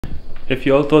If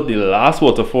y'all thought the last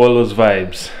waterfall was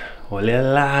vibes, well, you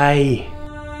lie.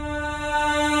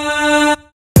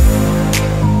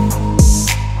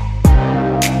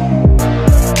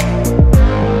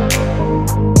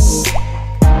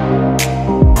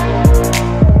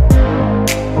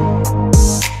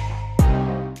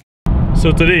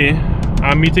 So today,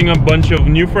 I'm meeting a bunch of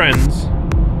new friends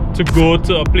to go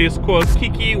to a place called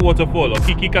Kiki Waterfall or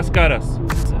Kiki Cascadas.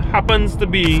 It happens to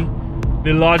be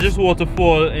the largest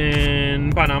waterfall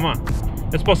in Panama.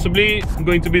 It's possibly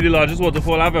going to be the largest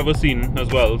waterfall I've ever seen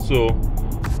as well. So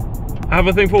I have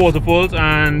a thing for waterfalls,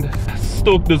 and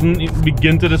Stoke doesn't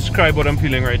begin to describe what I'm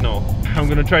feeling right now. I'm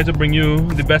gonna try to bring you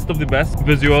the best of the best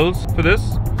visuals for this,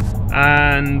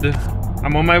 and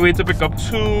I'm on my way to pick up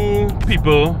 2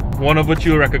 people, one of which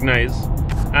you'll recognize,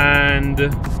 and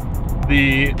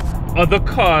the other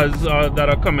cars that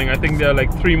are coming. I think there are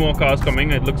like 3 more cars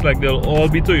coming. It looks like they'll all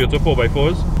be Toyota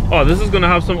 4x4s. Oh, this is gonna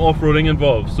have some off-roading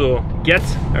involved, so get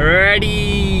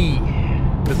ready.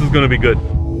 This is gonna be good.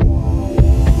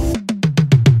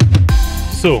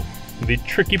 So, the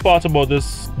tricky part about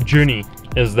this journey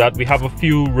is that we have a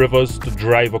few rivers to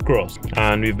drive across,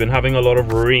 and we've been having a lot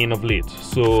of rain of late,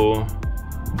 so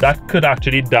that could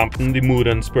actually dampen the mood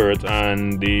and spirit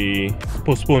and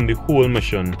postpone the whole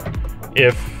mission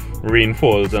if rain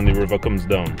falls and the river comes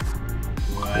down.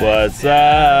 What's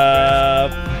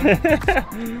up?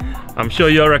 I'm sure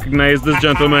you'll recognize this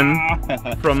gentleman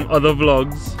from other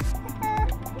vlogs.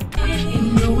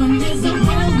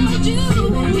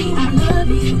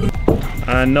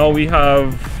 And now we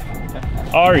have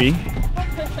Ari.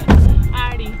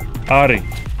 Ari.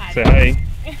 Say hi.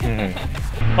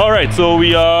 Alright, so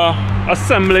we are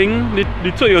assembling the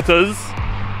Toyotas,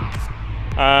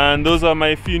 and those are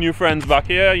my few new friends back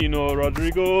here. You know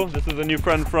Rodrigo, this is a new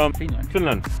friend from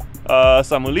Finland.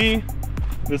 Samuli,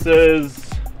 this is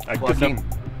Joaquin.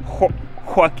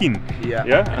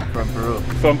 Yeah? From Peru.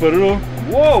 From Peru.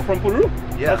 Whoa, from Peru?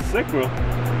 Yeah. That's sick, bro.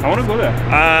 I want to go there.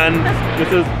 And this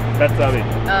is Betsabe.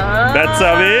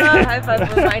 Betsabe. High five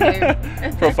for my name.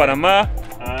 From Panama.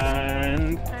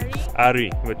 And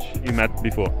Ari, which you met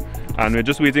before. And we're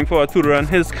just waiting for Arturo and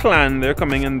his clan. They're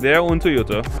coming in their own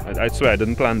Toyota. I swear I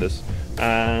didn't plan this.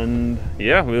 And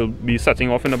yeah, we'll be setting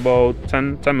off in about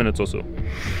 10 minutes or so.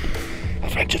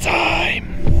 Adventure time!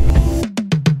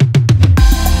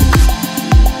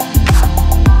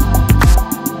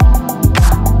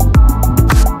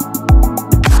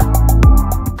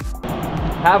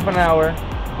 Half an hour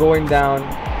going down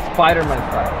Spider-Man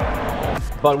style.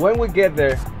 But when we get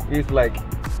there, it's like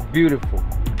beautiful.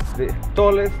 The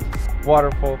tallest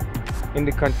waterfall in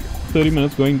the country. 30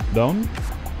 minutes going down?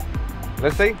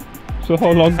 Let's say. So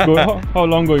how long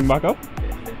going back up?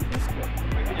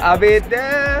 A bit,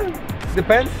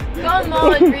 depends. Come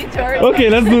on, retard. Okay,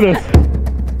 let's do this.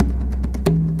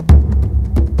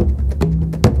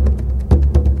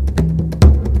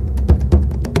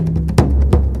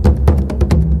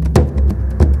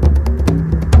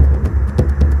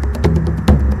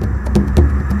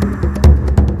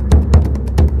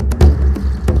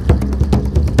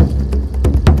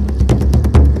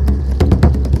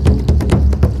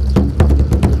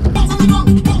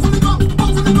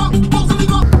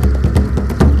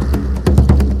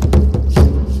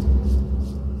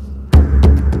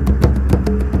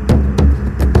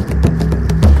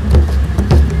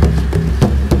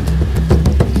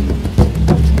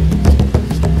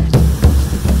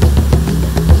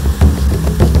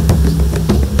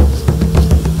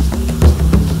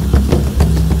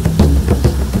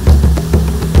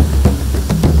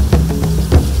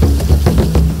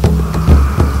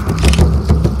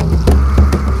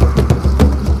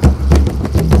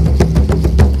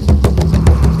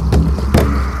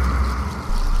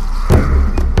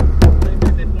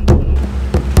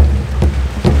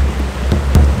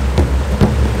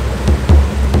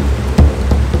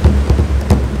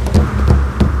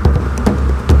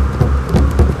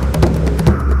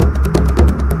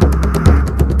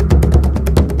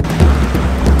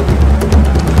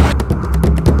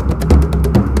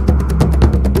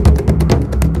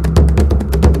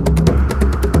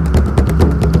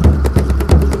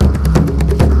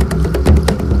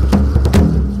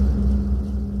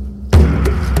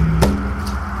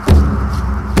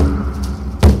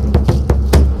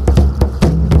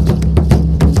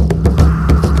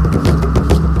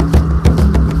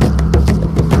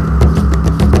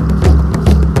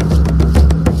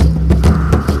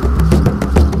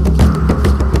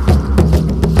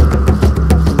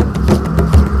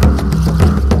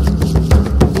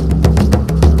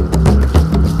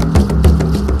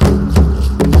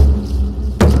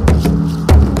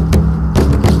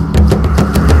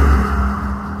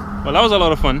 Well, that was a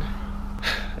lot of fun.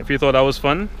 If you thought that was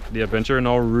fun, the adventure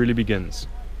now really begins.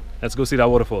 Let's go see that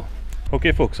waterfall.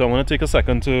 Okay folks, so I want to take a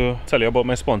second to tell you about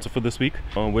my sponsor for this week,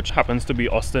 which happens to be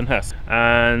Austin Hess.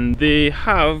 And they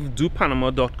have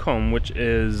dopanama.com, which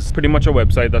is pretty much a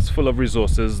website that's full of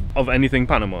resources of anything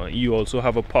Panama. You also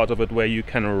have a part of it where you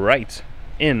can write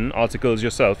in articles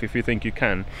yourself if you think you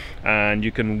can. And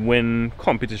you can win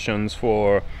competitions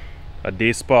for a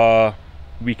day spa,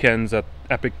 weekends at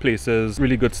epic places.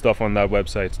 Really good stuff on that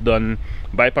website. It's done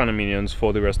by Panamanians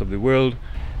for the rest of the world.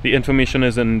 The information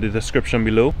is in the description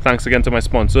below. Thanks again to my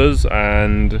sponsors,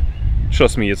 and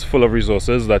trust me, it's full of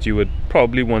resources that you would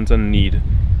probably want and need.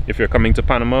 If you're coming to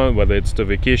Panama, whether it's to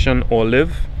vacation or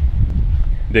live,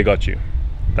 they got you.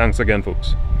 Thanks again,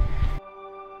 folks.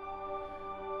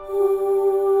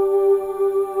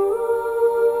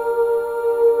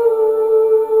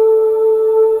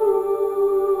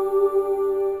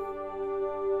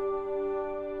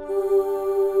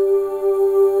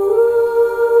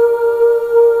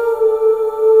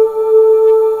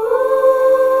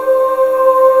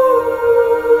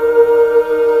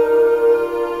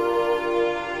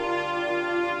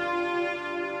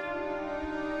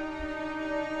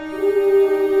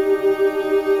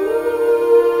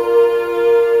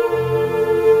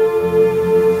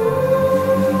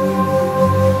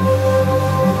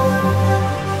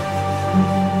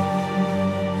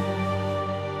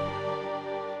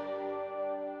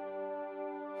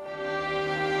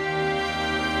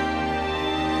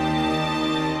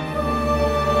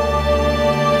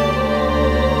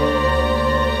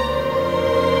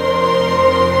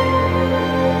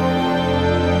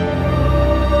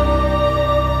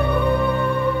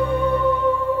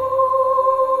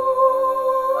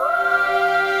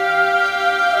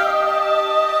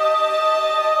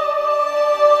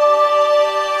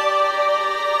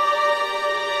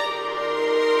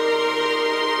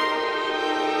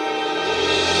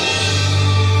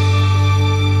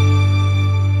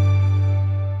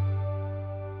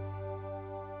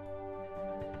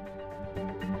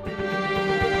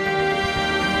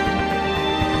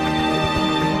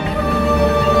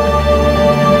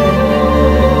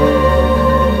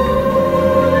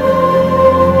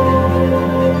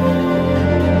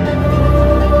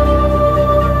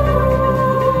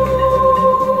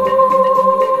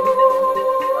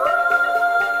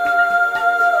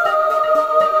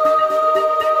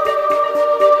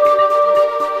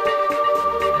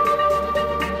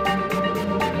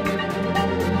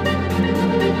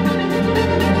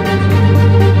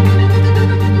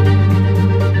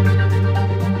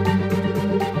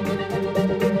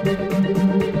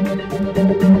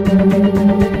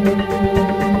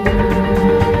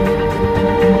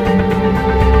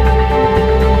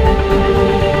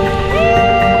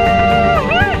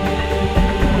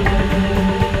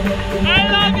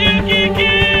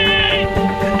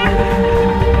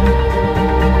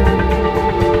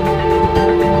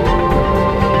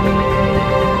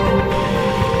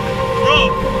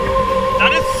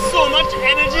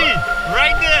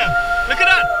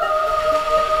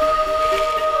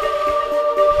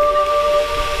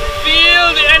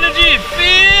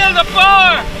 Feel the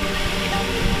power!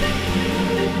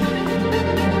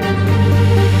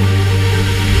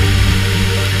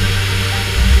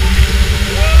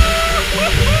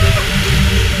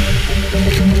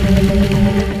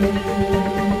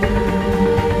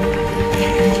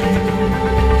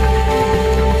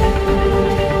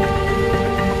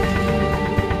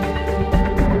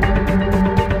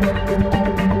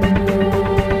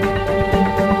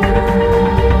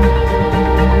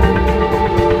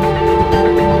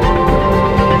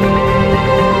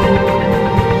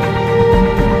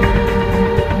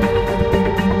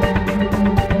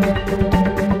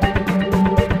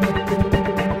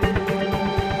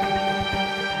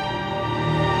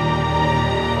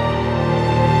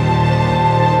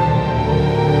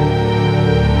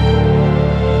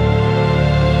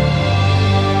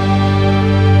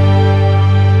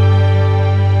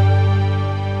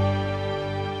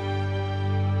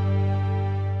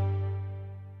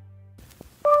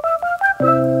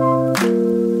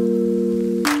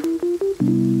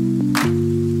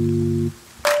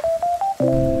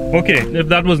 Okay, if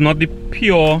that was not the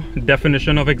pure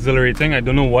definition of exhilarating, I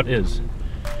don't know what is.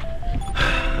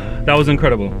 That was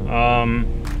incredible.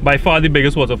 By far the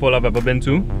biggest waterfall I've ever been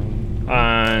to,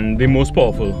 and the most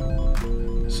powerful.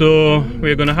 So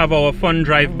we're gonna have our fun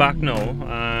drive back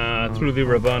now through the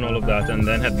river and all of that, and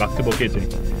then head back to Bukiti.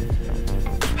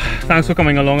 Thanks for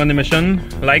coming along on the mission.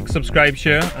 Like, subscribe,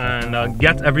 share, and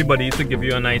get everybody to give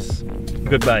you a nice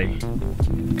goodbye.